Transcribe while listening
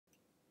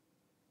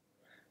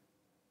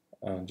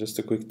Just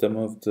a quick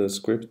demo of the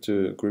script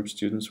to group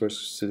students who are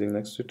sitting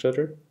next to each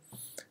other.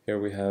 Here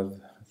we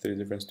have 3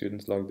 different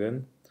students logged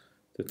in.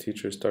 The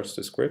teacher starts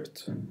the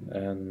script,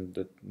 and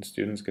the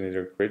students can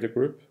either create a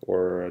group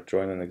or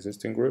join an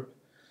existing group.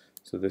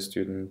 So this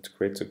student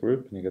creates a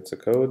group and he gets a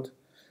code,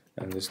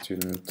 and the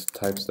student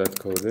types that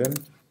code in,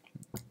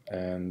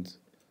 and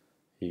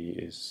he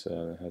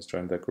has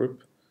joined that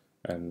group,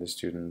 and the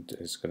student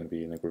is going to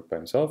be in a group by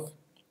himself.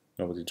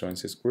 Nobody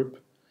joins his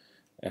group.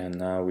 And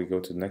now we go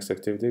to the next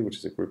activity, which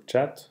is a group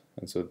chat.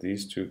 And so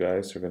these 2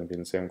 guys are going to be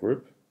in the same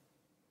group.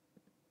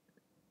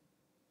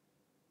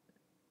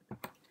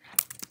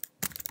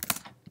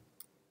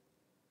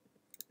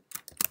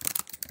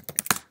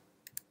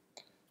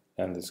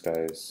 And this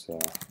guy is all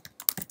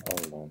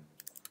alone.